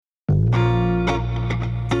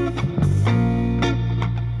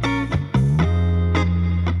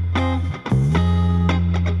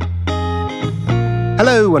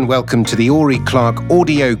Hello and welcome to the Ori Clark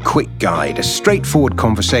Audio Quick Guide, a straightforward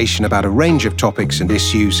conversation about a range of topics and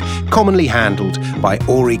issues commonly handled by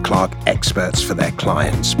Ori Clark experts for their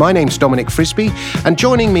clients. My name's Dominic Frisby, and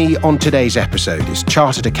joining me on today's episode is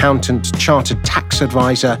chartered accountant, chartered tax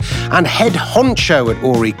advisor, and head honcho at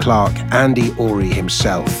Ori Clark, Andy Ori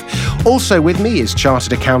himself. Also with me is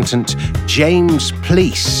chartered accountant James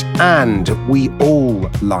Pleece, and we all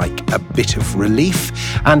like a bit of relief.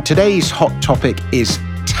 And today's hot topic is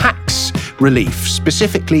tax relief,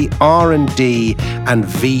 specifically R&D and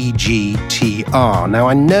VGTR. Now,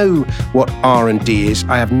 I know what R&D is.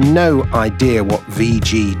 I have no idea what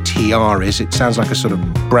VGTR is. It sounds like a sort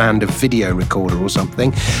of brand of video recorder or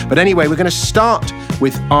something. But anyway, we're going to start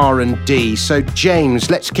with R&D. So, James,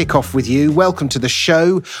 let's kick off with you. Welcome to the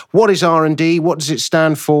show. What is R&D? What does it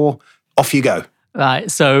stand for? Off you go.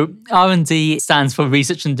 Right, so R&D stands for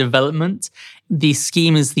Research and Development. The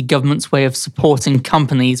scheme is the government's way of supporting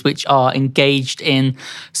companies which are engaged in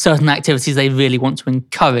certain activities they really want to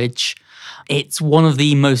encourage. It's one of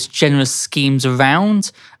the most generous schemes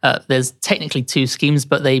around. There's technically two schemes,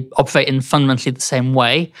 but they operate in fundamentally the same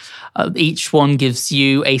way. Each one gives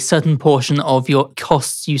you a certain portion of your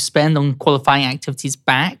costs you spend on qualifying activities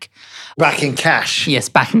back. Back in cash. Yes,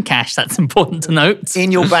 back in cash. That's important to note.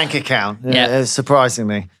 In your bank account, Yeah.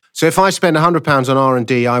 Surprisingly. So if I spend £100 on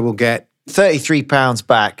R&D, I will get £33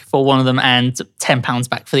 back. For one of them and £10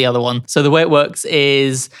 back for the other one. So the way it works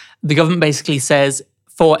is the government basically says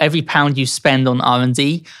for every pound you spend on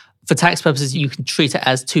R&D, for tax purposes, you can treat it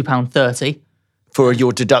as £2.30. For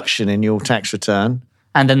your deduction in your tax return.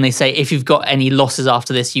 And then they say if you've got any losses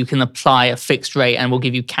after this, you can apply a fixed rate and we'll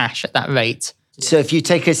give you cash at that rate. So if you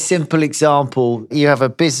take a simple example, you have a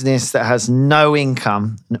business that has no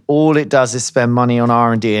income and all it does is spend money on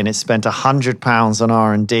R&D and it's spent £100 on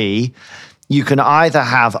R&D, you can either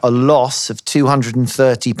have a loss of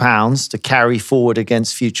 £230 to carry forward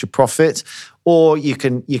against future profit, or you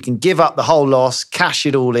can give up the whole loss, cash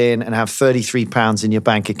it all in and have £33 in your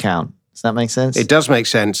bank account. Does that make sense? It does make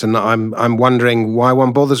sense, and I'm wondering why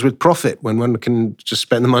one bothers with profit when one can just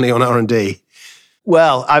spend the money on R&D.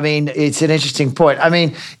 Well, I mean, it's an interesting point. I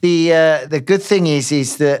mean, the good thing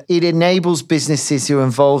is that it enables businesses who are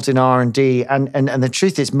involved in R&D, and the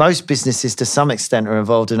truth is most businesses to some extent are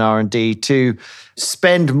involved in R&D, to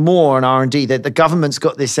spend more on R&D. That the government's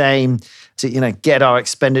got this aim to, get our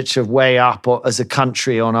expenditure way up as a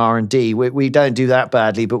country on R&D. We don't do that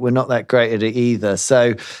badly, but we're not that great at it either.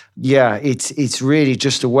 So, yeah, it's really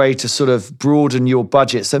just a way to sort of broaden your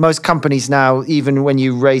budget. So most companies now, even when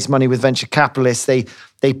you raise money with venture capitalists,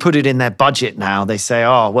 they put it in their budget now. They say,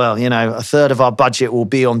 oh, well, a third of our budget will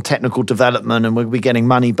be on technical development and we'll be getting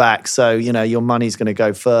money back. So, your money's going to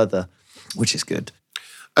go further, which is good.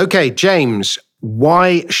 Okay, James,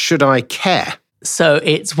 why should I care? So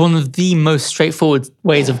it's one of the most straightforward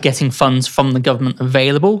ways of getting funds from the government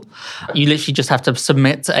available. You literally just have to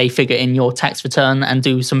submit a figure in your tax return and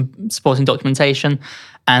do some supporting documentation,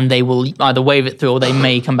 and they will either waive it through or they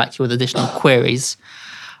may come back to you with additional queries.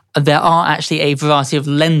 There are actually a variety of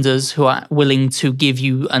lenders who are willing to give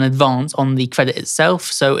you an advance on the credit itself,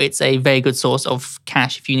 so it's a very good source of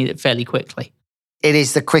cash if you need it fairly quickly. It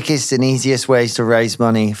is the quickest and easiest ways to raise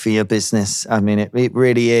money for your business. I mean, it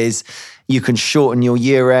really is. You can shorten your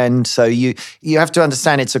year end. So you have to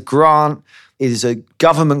understand it's a grant. It is a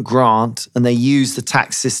government grant, and they use the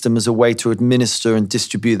tax system as a way to administer and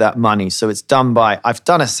distribute that money. So it's done by, I've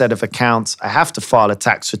done a set of accounts. I have to file a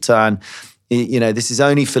tax return. This is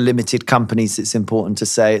only for limited companies. It's important to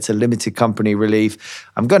say it's a limited company relief.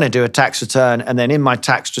 I'm going to do a tax return, and then in my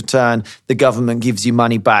tax return, the government gives you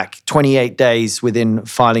money back 28 days within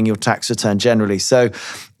filing your tax return generally. So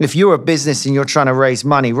if you're a business and you're trying to raise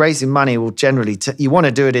money, raising money will generally, you want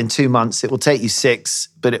to do it in 2 months. It will take you 6,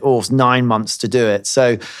 but it also 9 months to do it.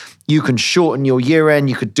 So you can shorten your year end,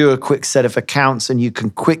 you could do a quick set of accounts, and you can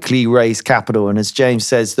quickly raise capital. And as James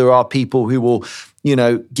says, there are people who will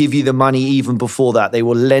give you the money even before that. They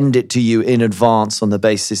will lend it to you in advance on the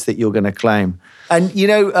basis that you're going to claim. And,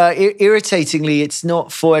 irritatingly, it's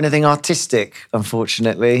not for anything artistic,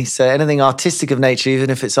 unfortunately. So anything artistic of nature,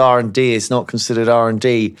 even if it's R&D, is not considered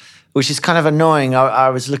R&D, which is kind of annoying. I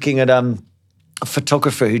was looking at a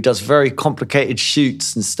photographer who does very complicated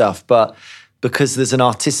shoots and stuff, but because there's an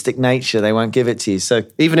artistic nature, they won't give it to you. So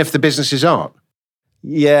even if the business is art?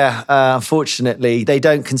 Yeah, unfortunately, they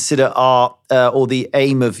don't consider art or the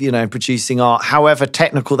aim of, producing art, however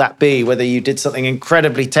technical that be, whether you did something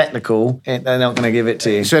incredibly technical, they're not going to give it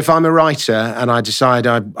to you. So if I'm a writer and I decide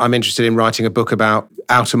I'm interested in writing a book about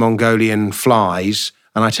outer Mongolian flies,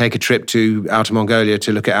 and I take a trip to Outer Mongolia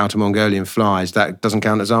to look at Outer Mongolian flies, that doesn't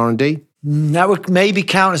count as R&D? That would maybe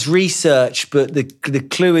count as research, but the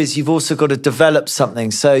clue is you've also got to develop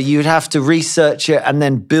something. So you'd have to research it and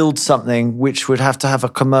then build something, which would have to have a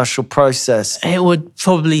commercial process. It would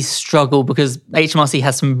probably struggle because HMRC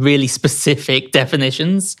has some really specific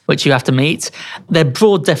definitions which you have to meet. They're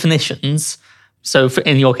broad definitions. So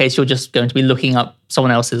in your case, you're just going to be looking up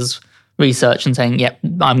someone else's research and saying, yep,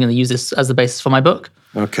 I'm going to use this as the basis for my book.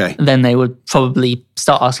 Okay. Then they would probably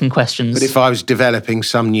start asking questions. But if I was developing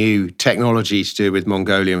some new technology to do with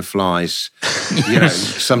Mongolian flies,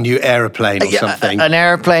 some new aeroplane or something. An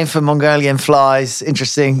aeroplane for Mongolian flies,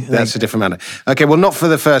 interesting. That's a different matter. Okay, well, not for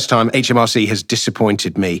the first time, HMRC has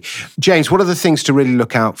disappointed me. James, what are the things to really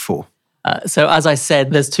look out for? So as I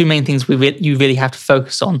said, there's two main things you really have to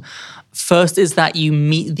focus on. First is that you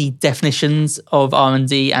meet the definitions of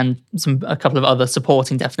R&D and a couple of other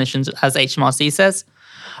supporting definitions, as HMRC says.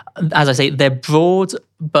 As I say, they're broad,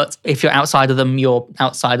 but if you're outside of them, you're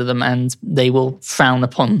outside of them, and they will frown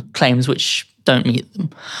upon claims which don't meet them.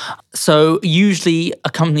 So usually a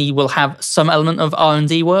company will have some element of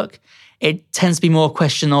R&D work. It tends to be more a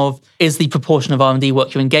question of, is the proportion of R&D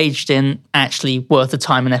work you're engaged in actually worth the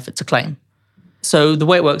time and effort to claim? So the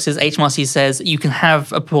way it works is HMRC says you can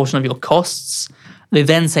have a proportion of your costs. They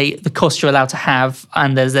then say the costs you're allowed to have,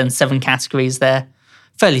 and there's then 7 categories there.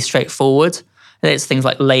 Fairly straightforward. It's things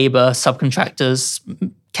like labour, subcontractors,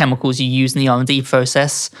 chemicals you use in the R&D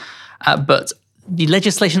process. But the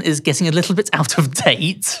legislation is getting a little bit out of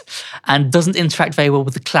date and doesn't interact very well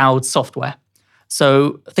with the cloud software.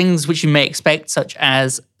 So things which you may expect, such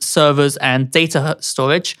as servers and data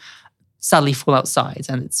storage, sadly fall outside,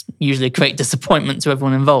 and it's usually a great disappointment to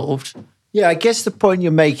everyone involved. Yeah, I guess the point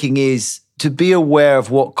you're making is to be aware of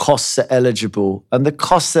what costs are eligible. And the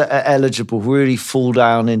costs that are eligible really fall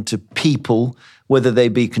down into people, whether they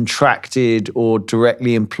be contracted or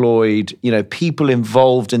directly employed, people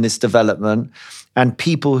involved in this development and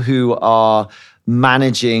people who are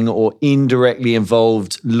managing or indirectly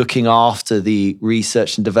involved looking after the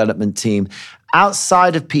research and development team.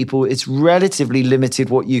 Outside of people, it's relatively limited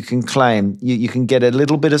what you can claim. You can get a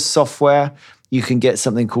little bit of software. You can get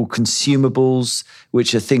something called consumables,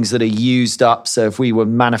 which are things that are used up. So if we were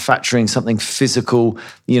manufacturing something physical,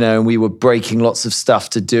 and we were breaking lots of stuff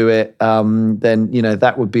to do it, then,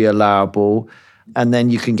 that would be allowable. And then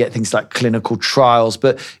you can get things like clinical trials.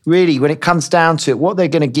 But really, when it comes down to it, what they're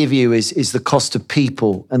going to give you is the cost of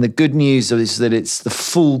people. And the good news is that it's the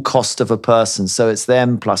full cost of a person. So it's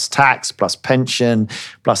them plus tax, plus pension,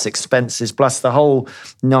 plus expenses, plus the whole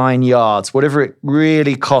 9 yards. Whatever it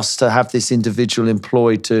really costs to have this individual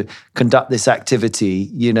employed to conduct this activity,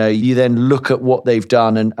 you then look at what they've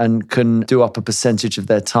done and can do up a percentage of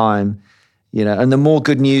their time. And the more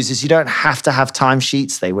good news is you don't have to have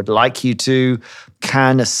timesheets. They would like you to,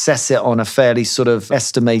 can assess it on a fairly sort of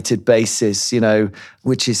estimated basis,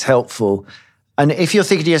 which is helpful. And if you're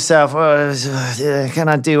thinking to yourself, can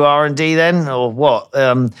I do R&D then or what?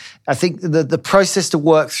 I think the process to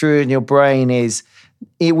work through in your brain is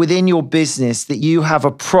within your business that you have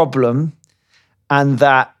a problem and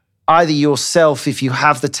that either yourself, if you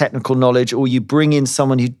have the technical knowledge, or you bring in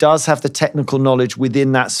someone who does have the technical knowledge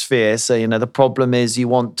within that sphere. So, the problem is you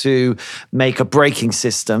want to make a braking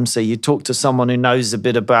system. So you talk to someone who knows a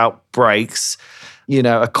bit about brakes,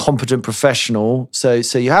 a competent professional. So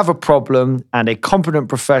you have a problem and a competent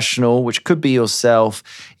professional, which could be yourself,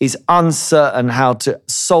 is uncertain how to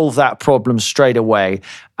solve that problem straight away.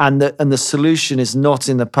 And the solution is not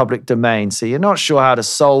in the public domain. So you're not sure how to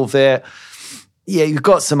solve it. Yeah, you've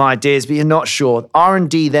got some ideas, but you're not sure.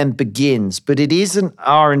 R&D then begins, but it isn't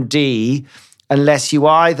R&D unless you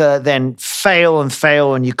either then fail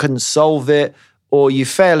and you couldn't solve it, or you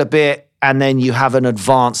fail a bit and then you have an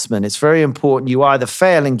advancement. It's very important. You either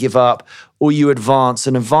fail and give up, or you advance.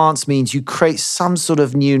 And advance means you create some sort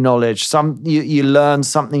of new knowledge. You learn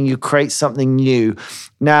something, you create something new.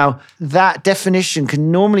 Now, that definition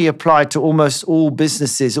can normally apply to almost all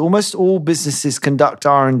businesses. Almost all businesses conduct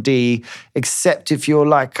R&D, except if you're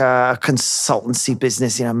like a consultancy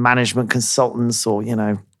business, management consultants or,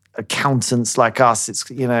 accountants like us.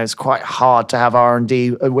 It's quite hard to have R&D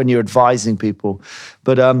when you're advising people.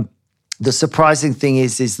 But the surprising thing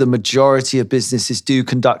is the majority of businesses do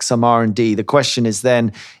conduct some R&D. The question is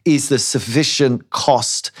then, is the sufficient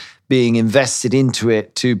cost being invested into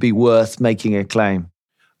it to be worth making a claim?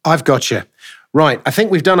 I've got you. Right, I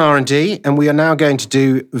think we've done R&D, and we are now going to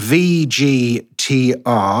do VGTR,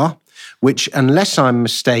 which, unless I'm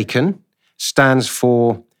mistaken, stands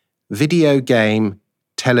for Video Game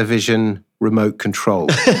Television Remote Control.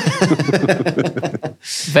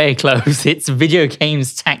 Very close. It's Video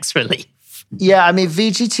Games Tax Relief. Yeah, I mean,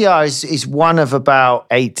 VGTR is one of about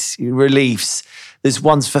 8 reliefs. There's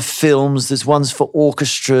ones for films, there's ones for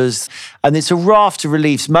orchestras, and it's a raft of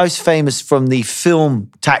reliefs, most famous from the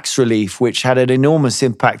film tax relief, which had an enormous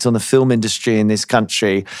impact on the film industry in this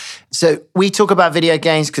country. So we talk about video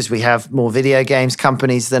games because we have more video games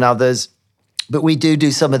companies than others. But we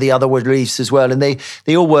do some of the other reliefs as well, and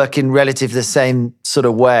they all work in relative the same sort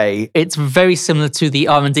of way. It's very similar to the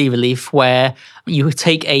R&D relief, where you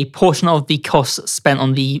take a portion of the costs spent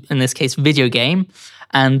on the, in this case, video game,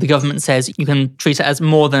 and the government says you can treat it as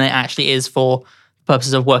more than it actually is for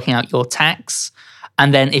purposes of working out your tax.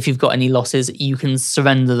 And then if you've got any losses, you can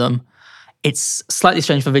surrender them. It's slightly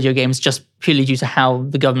strange for video games just purely due to how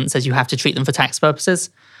the government says you have to treat them for tax purposes,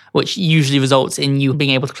 which usually results in you being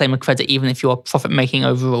able to claim a credit even if you're profit-making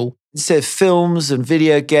overall. So films and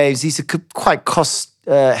video games, these are quite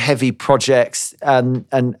cost-heavy projects,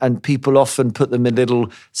 and people often put them in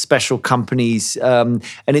little special companies. And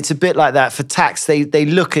it's a bit like that. For tax, they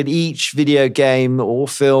look at each video game or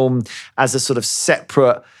film as a sort of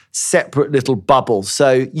separate little bubble.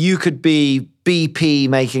 So you could be BP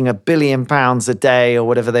making £1 billion a day or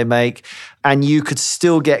whatever they make, and you could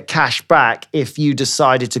still get cash back if you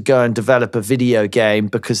decided to go and develop a video game,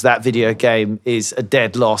 because that video game is a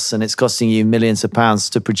dead loss and it's costing you millions of pounds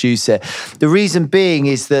to produce it. The reason being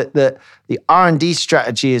is that the R&D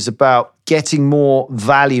strategy is about getting more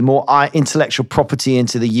value, more intellectual property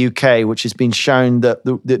into the UK, which has been shown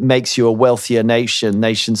that makes you a wealthier nation.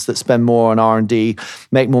 Nations that spend more on R&D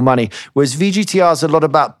make more money. Whereas VGTR is a lot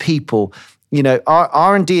about people. You know,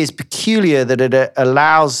 R&D is peculiar that it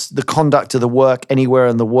allows the conduct of the work anywhere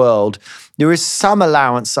in the world. There is some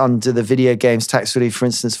allowance under the video games tax relief, for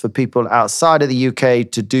instance, for people outside of the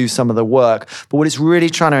UK to do some of the work. But what it's really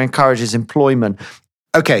trying to encourage is employment.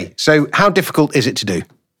 Okay, so how difficult is it to do?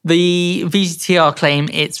 The VGTR claim,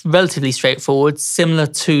 it's relatively straightforward, similar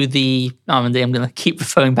to the R&D. I'm going to keep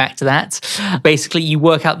referring back to that. Basically, you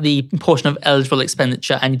work out the portion of eligible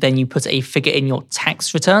expenditure and then you put a figure in your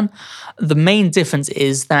tax return. The main difference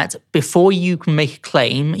is that before you can make a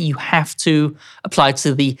claim, you have to apply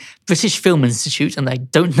to the British Film Institute, and I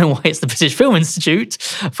don't know why it's the British Film Institute,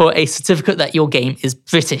 for a certificate that your game is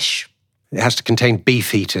British. It has to contain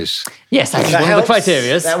beef eaters. Yes, that's one of the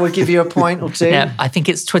criteria. That would give you a point or two. Yeah, I think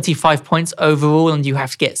it's 25 points overall, and you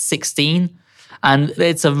have to get 16. And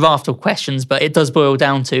it's a raft of questions, but it does boil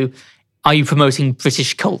down to, are you promoting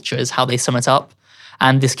British culture is how they sum it up.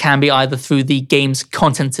 And this can be either through the game's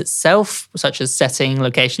content itself, such as setting,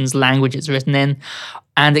 locations, language it's written in,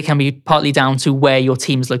 and it can be partly down to where your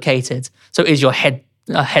team is located. So is your head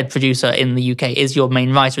producer in the UK? Is your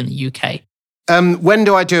main writer in the UK? When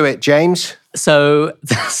do I do it, James? So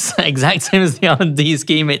that's the exact same as the R&D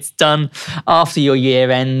scheme. It's done after your year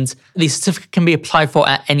end. The certificate can be applied for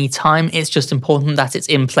at any time. It's just important that it's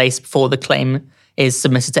in place before the claim is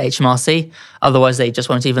submitted to HMRC. Otherwise, they just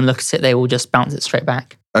won't even look at it. They will just bounce it straight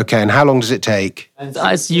back. Okay, and how long does it take?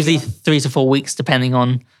 It's usually 3 to 4 weeks, depending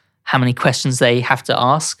on how many questions they have to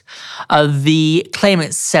ask. The claim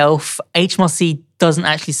itself, HMRC doesn't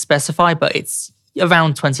actually specify, but it's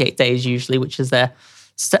around 28 days usually, which is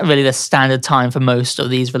really the standard time for most of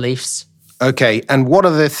these reliefs. Okay, and what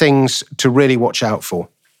are the things to really watch out for?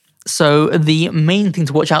 So the main thing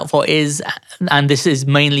to watch out for is, and this is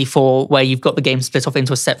mainly for where you've got the game split off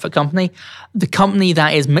into a separate company, the company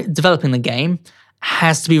that is developing the game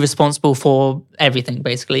has to be responsible for everything,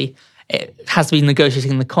 basically. It has to be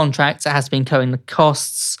negotiating the contracts, it has to be incurring the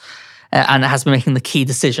costs, and it has to be making the key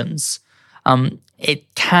decisions.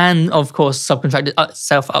 It can, of course, subcontract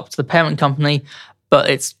itself up to the parent company,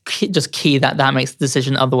 but it's just key that makes the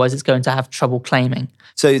decision. Otherwise, it's going to have trouble claiming.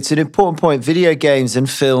 So it's an important point. Video games and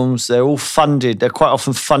films, they're all funded. They're quite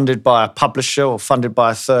often funded by a publisher or funded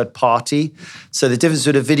by a third party. So the difference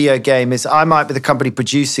with a video game is I might be the company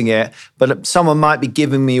producing it, but someone might be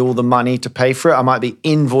giving me all the money to pay for it. I might be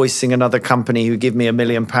invoicing another company who give me £1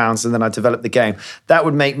 million and then I develop the game. That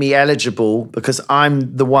would make me eligible because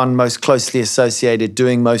I'm the one most closely associated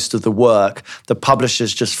doing most of the work. The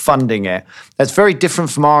publisher's just funding it. That's very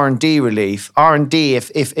different from R&D relief. R&D,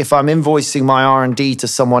 if I'm invoicing my R&D to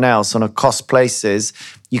someone else on a cost basis,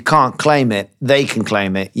 you can't claim it. They can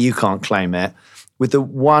claim it. You can't claim it. With the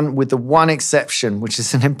one exception, which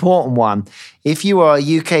is an important one, if you are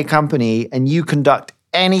a UK company and you conduct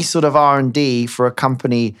any sort of R&D for a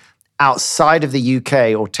company outside of the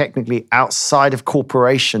UK or technically outside of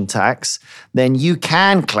corporation tax, then you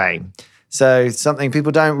can claim. So something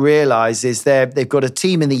people don't realize is they've got a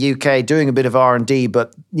team in the UK doing a bit of R&D,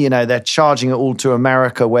 but they're charging it all to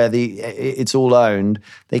America where it's all owned.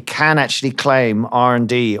 They can actually claim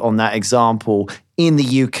R&D on that example in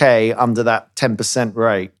the UK under that 10%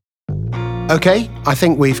 rate. Okay, I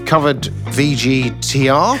think we've covered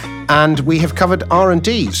VGTR and we have covered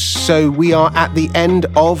R&D. So we are at the end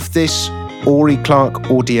of this Ori Clark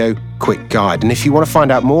Audio Quick Guide. And if you want to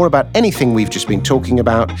find out more about anything we've just been talking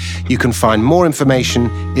about, you can find more information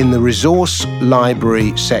in the resource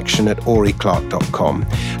library section at oriclark.com.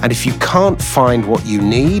 And if you can't find what you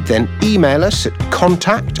need, then email us at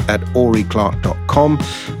contact@oriclark.com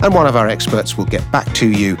and one of our experts will get back to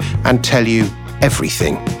you and tell you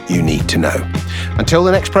everything you need to know. Until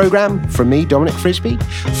the next programme, from me, Dominic Frisby,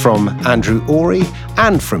 from Andrew Ori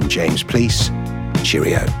and from James Pleece,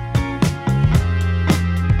 cheerio.